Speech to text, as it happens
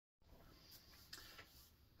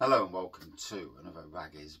Hello and welcome to another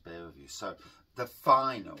Raggy's beer review. So the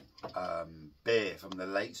final beer from the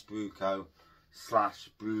latest Brew Co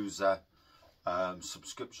 / Brewser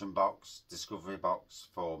subscription box, discovery box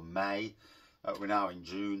for May. We're now in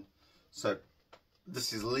June. So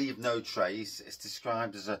this is Leave No Trace. It's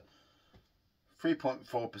described as a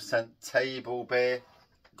 3.4% table beer.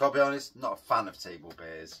 Gotta be honest, not a fan of table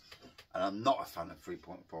beers, and I'm not a fan of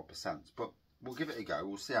 3.4%, but we'll give it a go.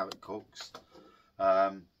 We'll see how it cooks.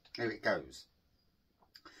 Here it goes.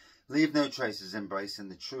 Leave no traces embracing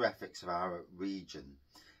the true ethics of our region,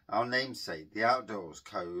 our namesake, the outdoors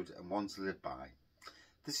code and one to live by.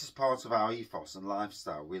 This is part of our ethos and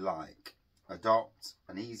lifestyle we like. Adopt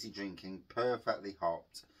an easy drinking, perfectly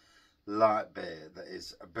hopped, light beer that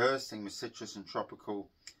is bursting with citrus and tropical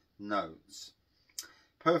notes.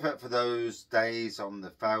 Perfect for those days on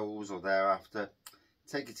the fells or thereafter.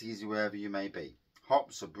 Take it easy wherever you may be.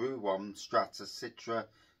 Hops are Brew 1, Strata, Citra,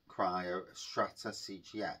 Cryo, Strata,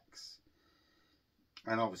 CGX.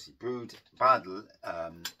 And obviously brewed by the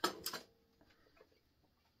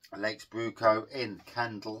Lakes Brew Co in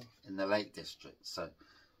Kendal in the Lake District. So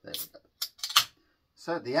there we go.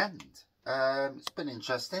 So at the end, it's been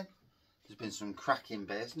interesting. There's been some cracking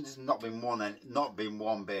beers, and there's not been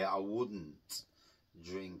one beer I wouldn't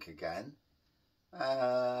drink again.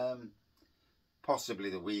 Possibly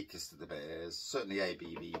the weakest of the beers, certainly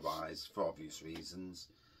ABV wise, for obvious reasons.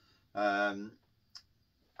 A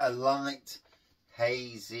light,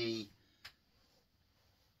 hazy,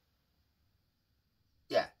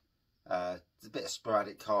 a bit of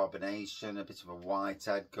sporadic carbonation, a bit of a white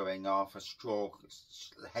head going off, a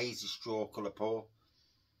hazy straw colour pour.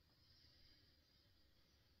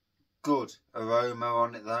 Good aroma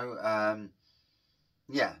on it though.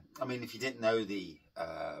 Yeah, I mean, if you didn't know the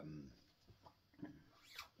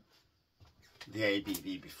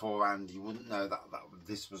ABV beforehand, you wouldn't know that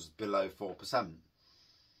this was below 4%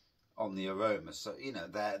 on the aroma. So, you know,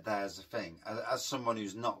 there's a thing. As someone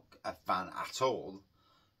who's not a fan at all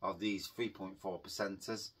of these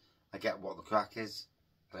 3.4%ers, I get what the crack is.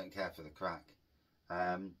 I don't care for the crack.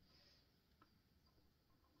 I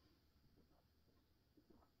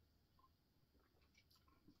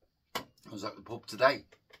was at the pub today.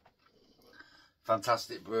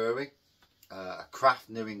 Fantastic brewery. A craft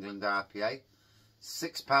New England IPA.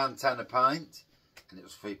 £6.10 a pint, and it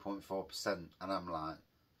was 3.4%, and I'm like,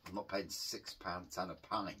 I'm not paying £6.10 a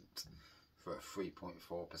pint for a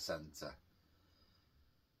 3.4%er.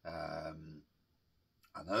 I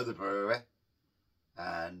know the brewery,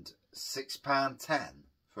 and £6.10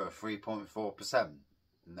 for a 3.4%,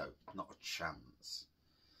 no, not a chance.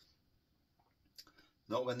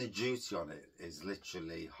 Not when the duty on it is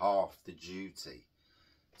literally half the duty.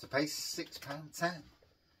 To pay £6.10.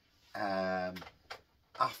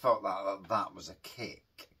 I felt that was a kick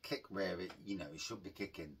where it, you know, it should be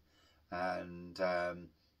kicking. And no,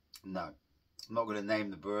 I'm not going to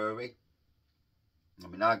name the brewery. I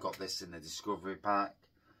mean, I got this in the discovery pack.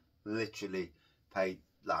 Literally paid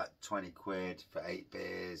like 20 quid for 8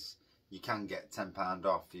 beers. You can get £10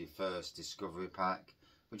 off for your first discovery pack,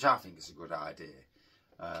 which I think is a good idea.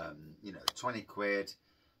 You know, 20 quid,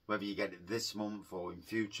 whether you get it this month or in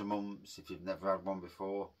future months if you've never had one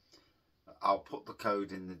before. I'll put the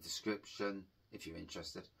code in the description if you're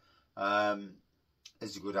interested.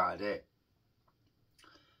 It's a good idea.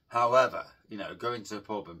 However, you know, going to a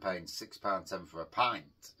pub and paying £6.10 for a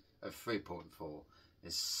pint of 3.4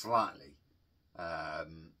 is slightly,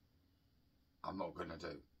 I'm not going to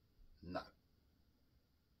do. No.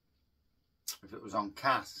 If it was on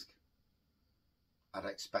cask, I'd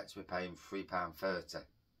expect to be paying £3.30.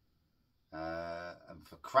 And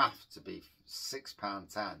for craft to be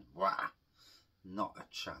 £6.10, wow, not a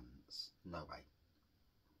chance, no way.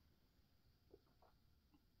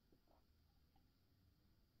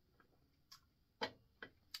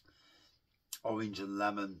 Orange and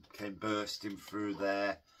lemon came bursting through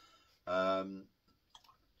there.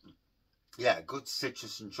 Yeah, good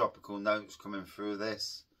citrus and tropical notes coming through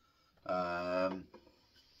this.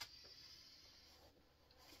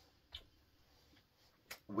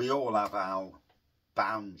 We all have our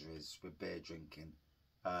boundaries with beer drinking,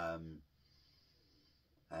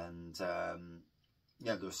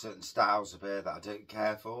 yeah, there are certain styles of beer that I don't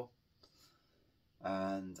care for,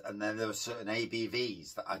 and then there are certain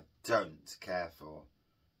ABVs that I don't care for,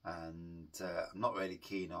 and I'm not really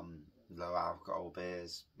keen on low alcohol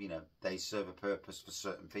beers. You know, they serve a purpose for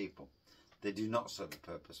certain people. They do not serve a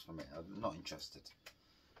purpose for me. I'm not interested.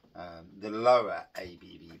 The lower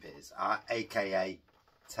ABV beers are aka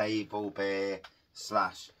table beer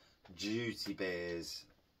 / duty beers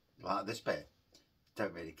like this beer,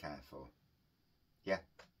 don't really care for. Yeah,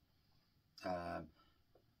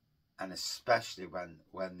 and especially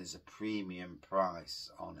when there's a premium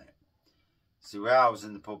price on it. See, where I was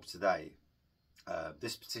in the pub today,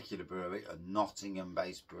 this particular brewery, a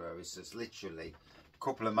Nottingham-based brewery, so it's literally a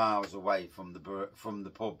couple of miles away from the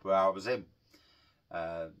pub where I was in,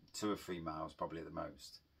 2 or 3 miles probably at the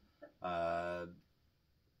most, to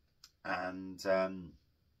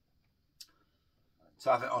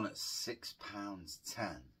have it on at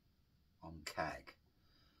 £6.10 on keg,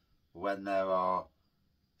 when there are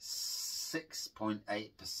 6.8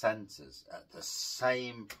 percenters at the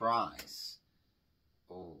same price.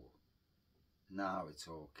 Oh, now we're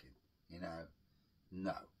talking, you know.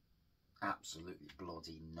 No, absolutely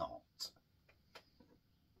bloody not.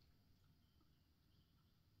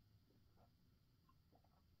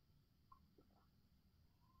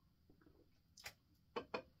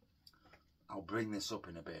 I'll bring this up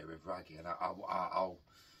in a bit of ragging, and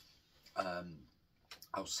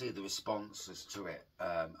I'll see the responses to it.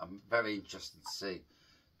 I'm very interested to see,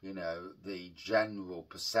 you know, the general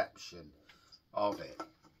perception of it.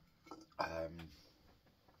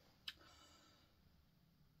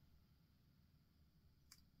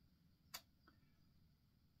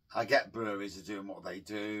 I get breweries are doing what they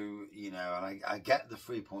do, you know, and I get the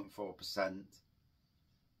 3.4%.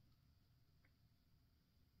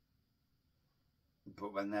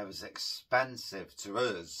 But when they're as expensive to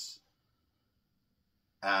us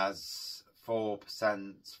as 4%,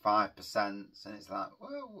 5%, and it's like,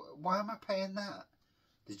 well, why am I paying that?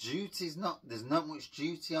 The duty's not, there's not much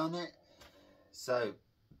duty on it. So,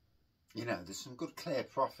 you know, there's some good clear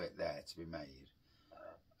profit there to be made.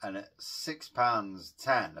 And at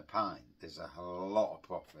 £6.10 a pint, there's a lot of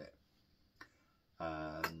profit.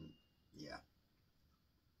 Yeah.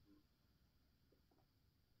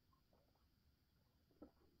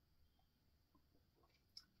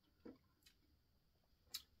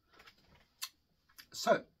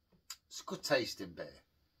 So, it's a good tasting beer,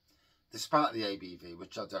 despite the ABV,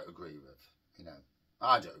 which I don't agree with. You know,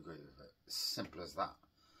 I don't agree with it. It's simple as that.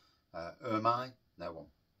 Who am I? No one.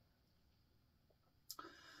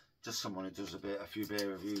 Just someone who does a few beer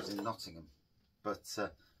reviews in Nottingham. But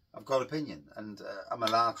I've got an opinion, and I'm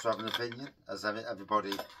allowed to have an opinion, as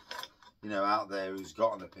everybody, you know, out there who's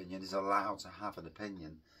got an opinion is allowed to have an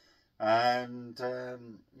opinion. And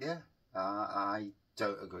yeah, I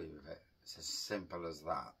don't agree with it. It's as simple as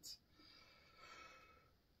that.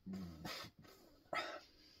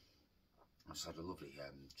 I just had a lovely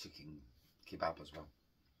chicken kebab as well.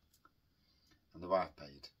 And the wife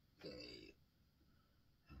paid.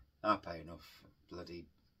 I pay enough bloody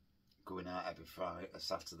going out every Friday,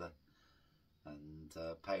 Saturday, and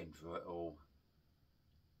paying for it all.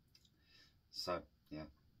 So, yeah.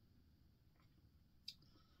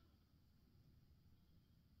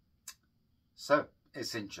 So,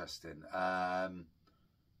 it's interesting. The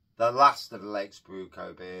last of the Lakes Brew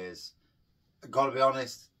Co beers, I've got to be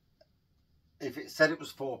honest, if it said it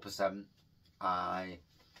was 4%, I'd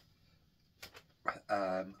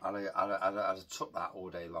have took that all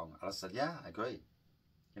day long. And I said, yeah, I agree.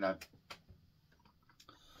 You know,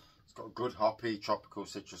 it's got a good hoppy, tropical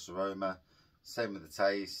citrus aroma. Same with the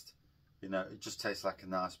taste. You know, it just tastes like a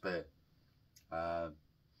nice beer.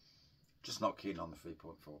 Just not keen on the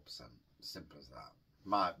 3.4%. Simple as that.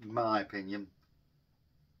 My opinion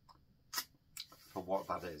for what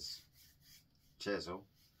that is. Cheers all.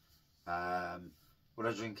 Would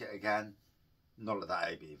I drink it again? Not at that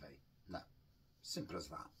ABV. No. Simple as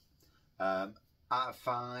that. Out of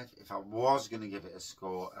 5, if I was going to give it a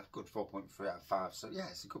score, a good 4.3 out of 5. So yeah,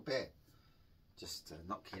 it's a good beer. Just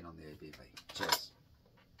not keen on the ABV. Cheers.